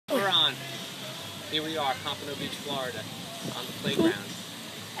Here we are, Pompano Beach, Florida, on the playground.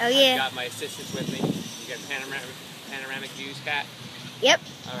 Oh yeah. I've got my assistants with me. You got panoramic views, Kat? Yep.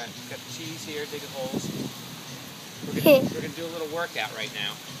 All right, got the cheese here, digging holes. We're gonna do a little workout right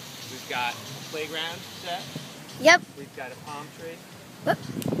now. We've got a playground set. Yep. We've got a palm tree. Whoop.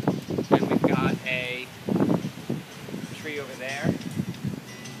 And we've got a tree over there.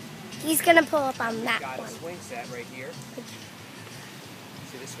 He's gonna pull up on that Got one. a swing set right here.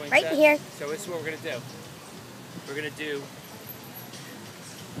 See this swing Right set? here. So this is what we're gonna do. We're gonna do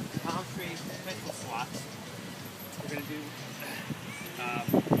palm tree pencil squats. We're gonna do.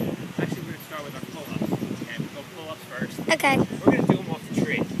 Actually, we're gonna start with our pull-ups. Okay, we'll go pull-ups first. Okay. We're gonna do them off the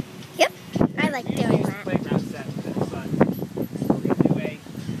tree. Yep. I like doing that. Playground set for this, but we're gonna do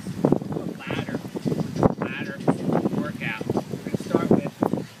a ladder workout. We're gonna start with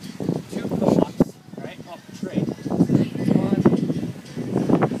 2 pull-ups, right, off the tree. 1,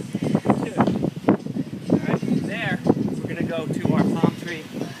 2. All right, from there, we're gonna go to our palm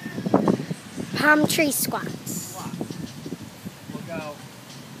tree Squats. We'll go.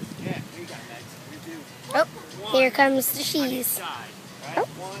 Yeah, we got that. We do. Oh, One here comes the on each cheese. side, right? Oh.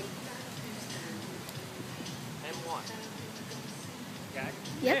 1 and 1. Okay.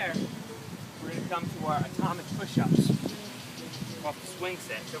 Yep. There, we're gonna come to our atomic push-ups off the swing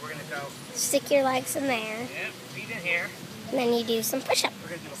set. So we're gonna go. Stick your legs in there, Yep. Feet in here. and then you do some push-ups. We're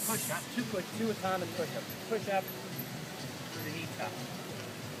gonna do a push-up. Two atomic push-ups. Push-up to the knee top.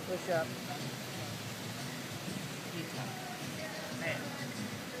 Push-up. Knee top. Man.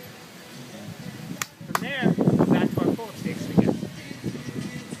 From there, back to our pull-up sticks again.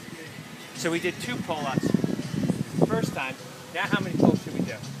 So we did 2 pull-ups first time. Now how many pulls should we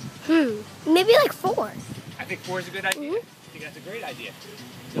do? Maybe like 4. I think 4 is a good idea. I think that's a great idea.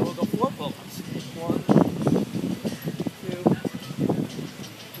 So we'll go 4 pull-ups. 1, 2,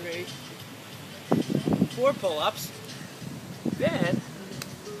 3, 4 pull-ups. Then,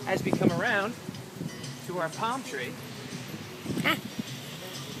 as we come around to our palm tree, we'll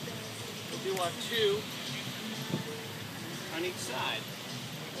do our 2 on each side.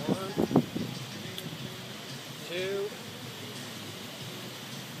 1, 2,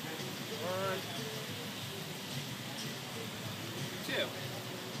 1, 2.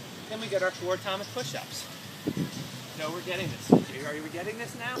 Then we get our 4 atomic push-ups. So we're getting this. Are you getting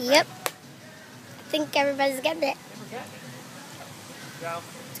this now? Yep. I think everybody's getting it. Yeah, we're getting it. So,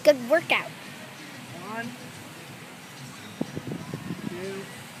 It's a good workout. 1, 2,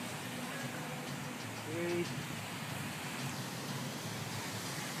 3,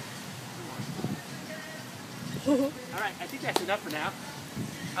 4. All right, I think that's enough for now.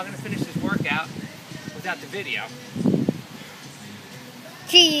 I'm going to finish this workout without the video.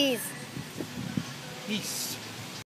 Cheese. Peace.